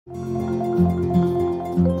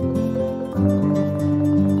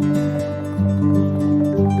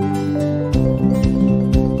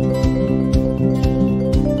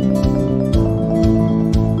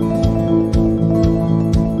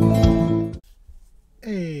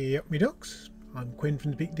Me ducks, I'm Quinn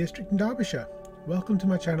from the Peak District in Derbyshire. Welcome to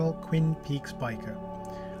my channel Quinnpeaksbiker.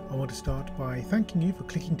 I want to start by thanking you for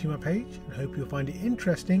clicking to my page and hope you'll find it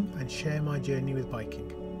interesting and share my journey with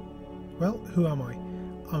biking. Well, who am I?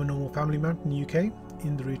 I'm a normal family man from the UK,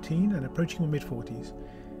 in the routine and approaching my mid-40s,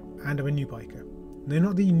 and I'm a new biker. No,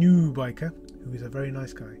 not the new biker, who is a very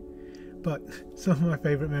nice guy. But some of my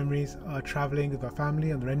favourite memories are travelling with my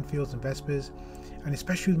family on the Enfields and Vespers, and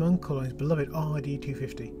especially with my uncle on his beloved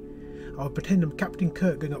RD250. I would pretend I'm Captain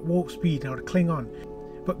Kirk going at warp speed and I would cling on.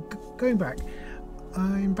 But going back,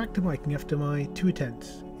 I'm back to biking after my two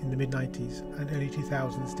attempts in the mid-90s and early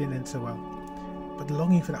 2000s didn't end so well. But the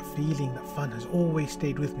longing for that feeling, that fun has always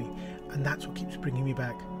stayed with me, and that's what keeps bringing me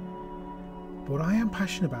back. But what I am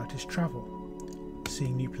passionate about is travel.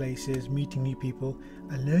 Seeing new places, meeting new people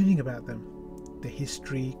and learning about them, their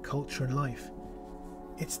history, culture and life.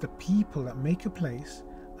 It's the people that make a place,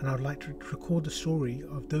 and I would like to record the story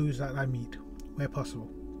of those that I meet, where possible.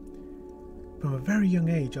 From a very young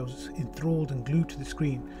age I was enthralled and glued to the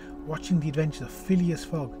screen, watching the adventures of Phileas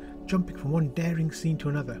Fogg jumping from one daring scene to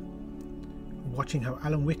another. Watching how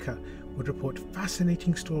Alan Whicker would report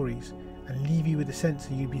fascinating stories and leave you with the sense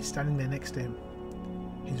that you'd been standing there next to him.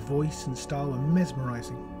 His voice and style were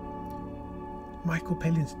mesmerising. Michael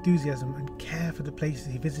Palin's enthusiasm and care for the places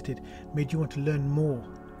he visited made you want to learn more.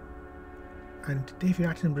 And David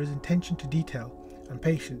Attenborough's attention to detail and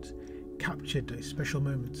patience captured those special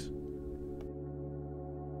moments.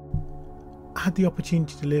 I had the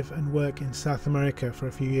opportunity to live and work in South America for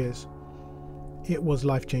a few years. It was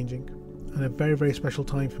life-changing and a very, very special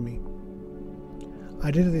time for me.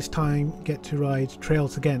 I did at this time get to ride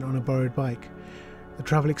trails again on a borrowed bike. The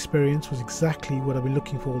travel experience was exactly what I've been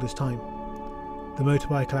looking for all this time. The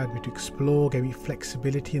motorbike allowed me to explore, gave me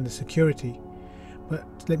flexibility and the security, but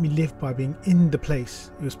let me live by being in the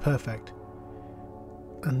place. It was perfect.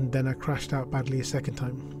 And then I crashed out badly a second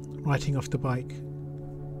time, writing off the bike.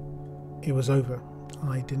 It was over.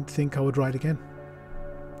 I didn't think I would ride again.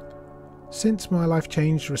 Since my life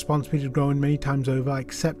changed, responsibility had grown many times over, I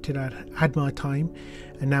accepted I'd had my time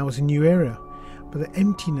and now was a new era. But the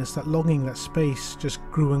emptiness, that longing, that space just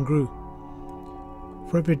grew and grew.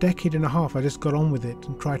 For over a decade and a half I just got on with it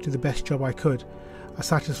and tried to do the best job I could. I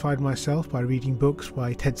satisfied myself by reading books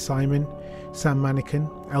by Ted Simon, Sam Mannikin,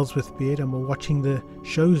 Ellsworth Beard, and while watching the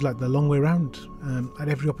shows like The Long Way Round at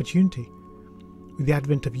every opportunity. With the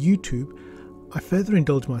advent of YouTube, I further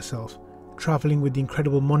indulged myself, travelling with the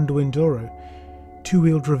incredible Mondo Enduro,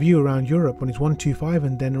 two-wheeled review around Europe on his 125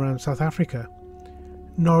 and then around South Africa.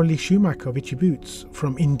 Gnarly Schumacher of Itchy Boots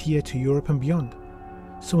from India to Europe and beyond.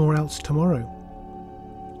 Somewhere else tomorrow.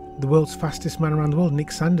 The world's fastest man around the world,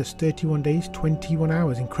 Nick Sanders, 31 days, 21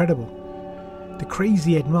 hours, incredible. The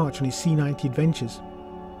crazy Ed March on his C90 adventures.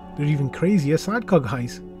 They're even crazier sidecar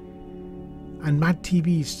guys. And Mad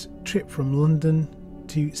TV's trip from London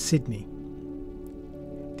to Sydney.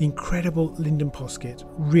 The incredible Lyndon Poskett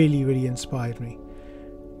really inspired me.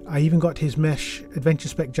 I even got his mesh adventure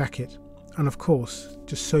spec jacket, and of course,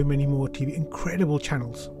 just so many more TV, incredible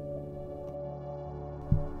channels.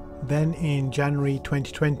 Then in January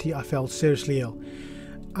 2020 I fell seriously ill.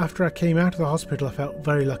 After I came out of the hospital I felt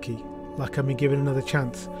very lucky, like I'd been given another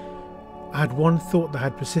chance. I had one thought that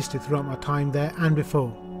had persisted throughout my time there and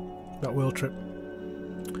before, that world trip.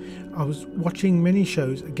 I was watching many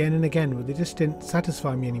shows again and again but they just didn't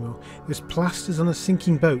satisfy me anymore. Those plasters on a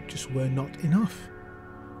sinking boat just were not enough.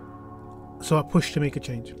 So I pushed to make a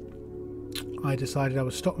change. I decided I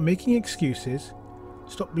would stop making excuses,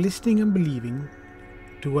 stop listening and believing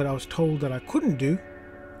to what I was told that I couldn't do,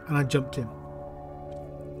 and I jumped in.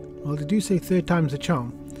 Well, they do say third time's a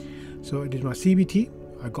charm. So I did my CBT,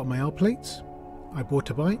 I got my L plates, I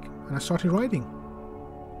bought a bike and I started riding.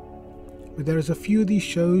 But there is a few of these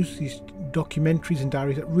shows, these documentaries and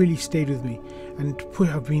diaries that really stayed with me and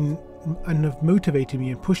have motivated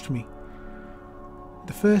me and pushed me.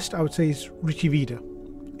 The first I would say is Richie Vida,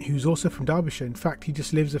 who's also from Derbyshire. In fact, he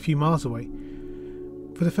just lives a few miles away.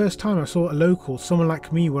 For the first time I saw a local, someone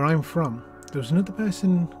like me where I'm from. There was another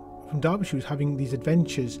person from Derbyshire who was having these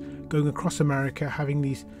adventures, going across America, having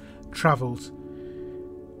these travels.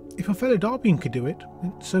 If a fellow Derbian could do it,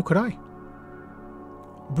 then so could I.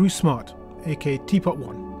 Bruce Smart, aka Teapot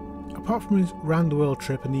One. Apart from his round the world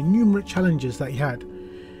trip and the innumerable challenges that he had,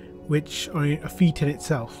 which are a feat in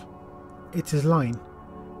itself, it's his line: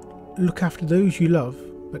 look after those you love,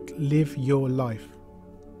 but live your life.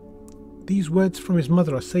 These words from his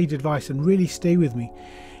mother are sage advice and really stay with me.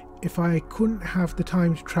 If I couldn't have the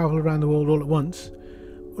time to travel around the world all at once,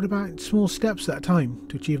 what about small steps at a time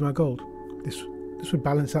to achieve my goal? This would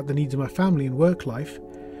balance out the needs of my family and work life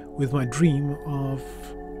with my dream of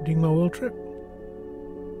during my world trip?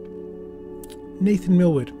 Nathan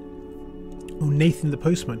Millward, or Nathan the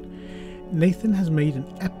Postman. Nathan has made an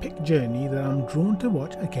epic journey that I'm drawn to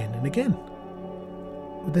watch again and again.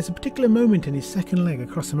 But there's a particular moment in his second leg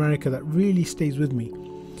across America that really stays with me.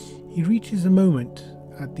 He reaches a moment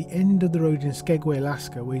at the end of the road in Skagway,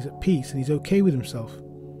 Alaska, where he's at peace and he's okay with himself.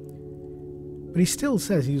 But he still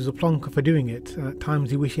says he was a plonker for doing it, and at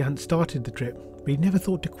times he wished he hadn't started the trip, but he never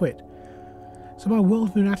thought to quit. So my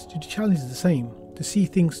worldview and attitude to challenge is the same, to see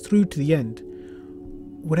things through to the end,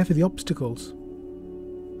 whatever the obstacles.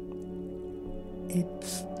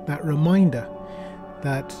 It's that reminder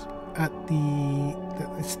that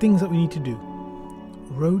it's things that we need to do,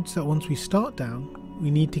 roads that once we start down, we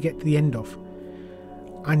need to get to the end of.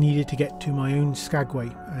 I needed to get to my own Skagway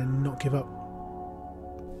and not give up.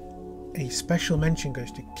 A special mention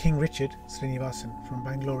goes to King Richard Srinivasan from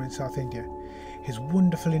Bangalore in South India. His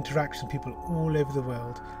wonderful interaction with people all over the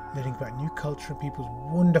world, learning about new culture and people's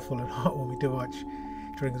wonderful and heartwarming to watch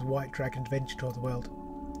during his White Dragon adventure tour of the world.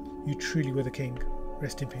 You truly were the king.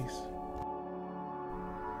 Rest in peace.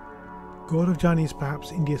 Gaurav Jani is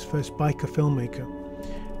perhaps India's first biker filmmaker,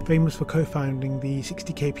 famous for co-founding the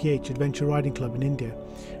 60kph adventure riding club in India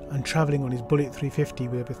and travelling on his Bullet 350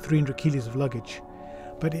 with over 300 kilos of luggage.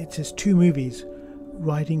 But it's his two movies,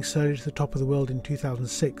 Riding Solo to the Top of the World in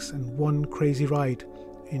 2006 and One Crazy Ride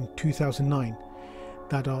in 2009,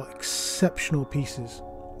 that are exceptional pieces.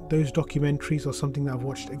 Those documentaries are something that I've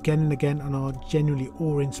watched again and again and are genuinely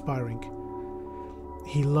awe-inspiring.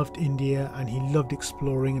 He loved India and he loved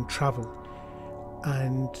exploring and travel,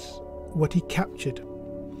 and what he captured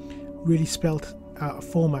really spelt out a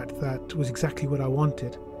format that was exactly what I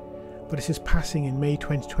wanted. But it's his passing in May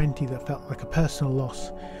 2020 that felt like a personal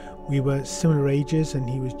loss. We were similar ages and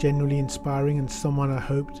he was genuinely inspiring and someone I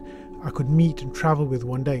hoped I could meet and travel with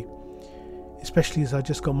one day, especially as I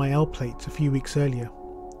just got my L plates a few weeks earlier.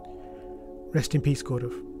 Rest in peace,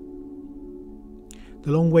 Gaurav.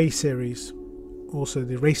 The Long Way series, also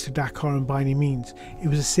the Race to Dakar and By Any Means, it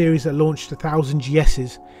was a series that launched 1,000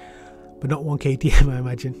 GSs, but not 1 KTM, I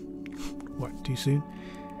imagine. What, too soon?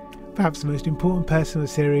 Perhaps the most important person in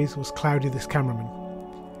the series was Cloudy, this cameraman.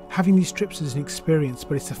 Having these trips is an experience,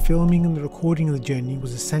 but it's the filming and the recording of the journey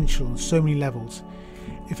was essential on so many levels.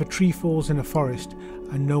 If a tree falls in a forest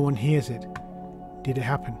and no one hears it, did it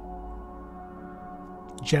happen?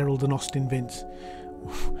 Gerald and Austin Vince.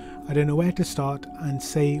 I don't know where to start and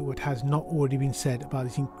say what has not already been said about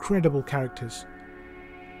these incredible characters.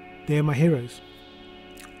 They are my heroes.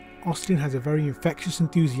 Austin has a very infectious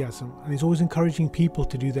enthusiasm and is always encouraging people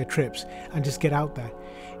to do their trips and just get out there.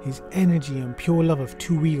 His energy and pure love of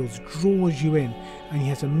two wheels draws you in, and he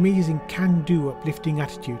has amazing can-do uplifting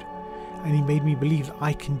attitude, and he made me believe that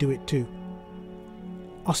I can do it too.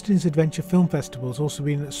 Austin's Adventure Film Festival has also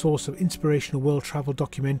been a source of inspirational world travel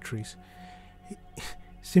documentaries.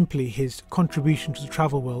 Simply, his contribution to the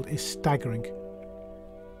travel world is staggering.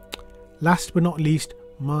 Last but not least,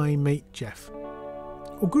 my mate Jeff,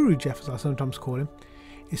 or Guru Jeff as I sometimes call him,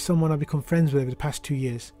 is someone I've become friends with over the past 2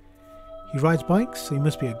 years. He rides bikes, so he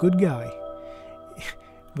must be a good guy.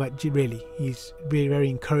 But really, he's really very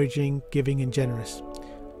encouraging, giving and generous.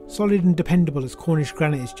 Solid and dependable as Cornish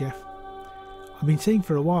granite is Jeff. I've been saying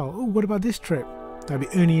for a while, oh, what about this trip? That'd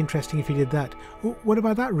be only interesting if he did that. Oh, what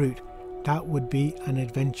about that route? That would be an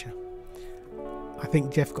adventure. I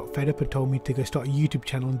think Jeff got fed up and told me to go start a YouTube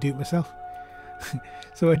channel and do it myself.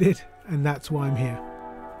 So I did, and that's why I'm here.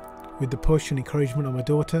 With the push and encouragement of my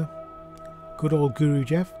daughter, good old Guru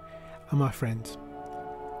Jeff, and my friends.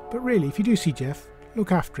 But really, if you do see Jeff,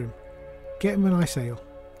 look after him. Get him a nice ale.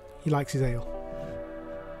 He likes his ale.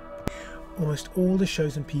 Almost all the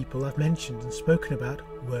shows and people I've mentioned and spoken about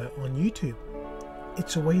were on YouTube.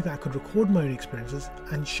 It's a way that I could record my own experiences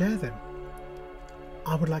and share them.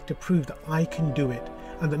 I would like to prove that I can do it,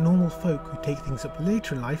 and that normal folk who take things up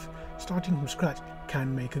later in life, starting from scratch,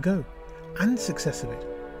 can make a go, and success of it.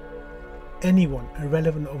 Anyone,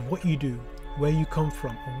 irrelevant of what you do, where you come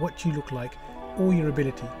from, or what you look like, or your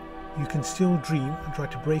ability, you can still dream and try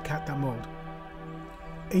to break out that mould.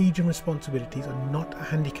 Age and responsibilities are not a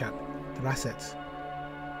handicap, they're assets.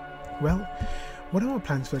 Well, what are my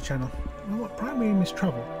plans for the channel? Well, my primary aim is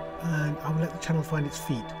travel, and I will let the channel find its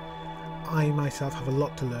feet. I myself have a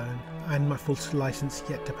lot to learn, and my full license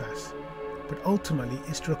yet to pass. But ultimately,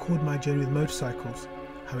 it's to record my journey with motorcycles,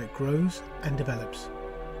 how it grows and develops.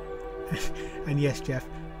 And yes, Jeff,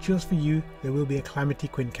 just for you, there will be a Calamity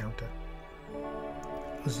Quinn counter.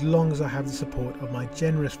 As long as I have the support of my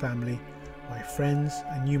generous family, my friends,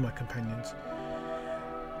 and you, my companions.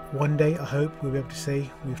 One day, I hope we'll be able to say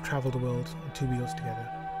we've travelled the world on two wheels together.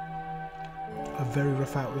 a very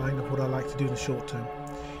rough outline of what I like to do in the short term.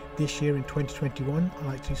 This year in 2021 I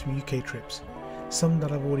like to do some UK trips, some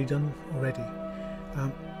that I've already done already.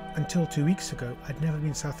 Until 2 weeks ago I'd never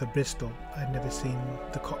been south of Bristol, I'd never seen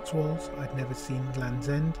the Cotswolds, I'd never seen Land's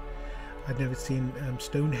End, I'd never seen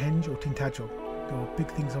Stonehenge or Tintagel. There were big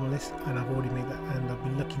things on my list and I've already made that, and I've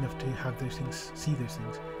been lucky enough to have those things, see those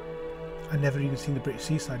things. I've never even seen the British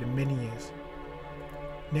seaside in many years.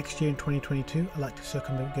 Next year in 2022 I'd like to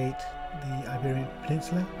circumnavigate the Iberian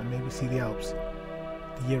Peninsula and maybe see the Alps.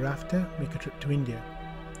 The year after, make a trip to India,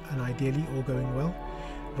 and ideally, all going well,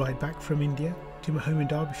 ride back from India to my home in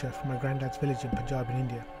Derbyshire from my granddad's village in Punjab in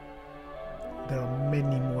India. There are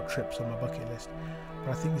many more trips on my bucket list,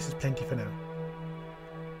 but I think this is plenty for now.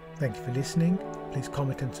 Thank you for listening. Please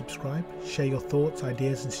comment and subscribe, share your thoughts,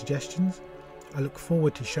 ideas and suggestions. I look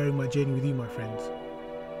forward to sharing my journey with you, my friends.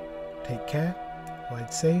 Take care,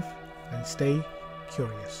 ride safe and stay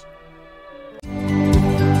curious.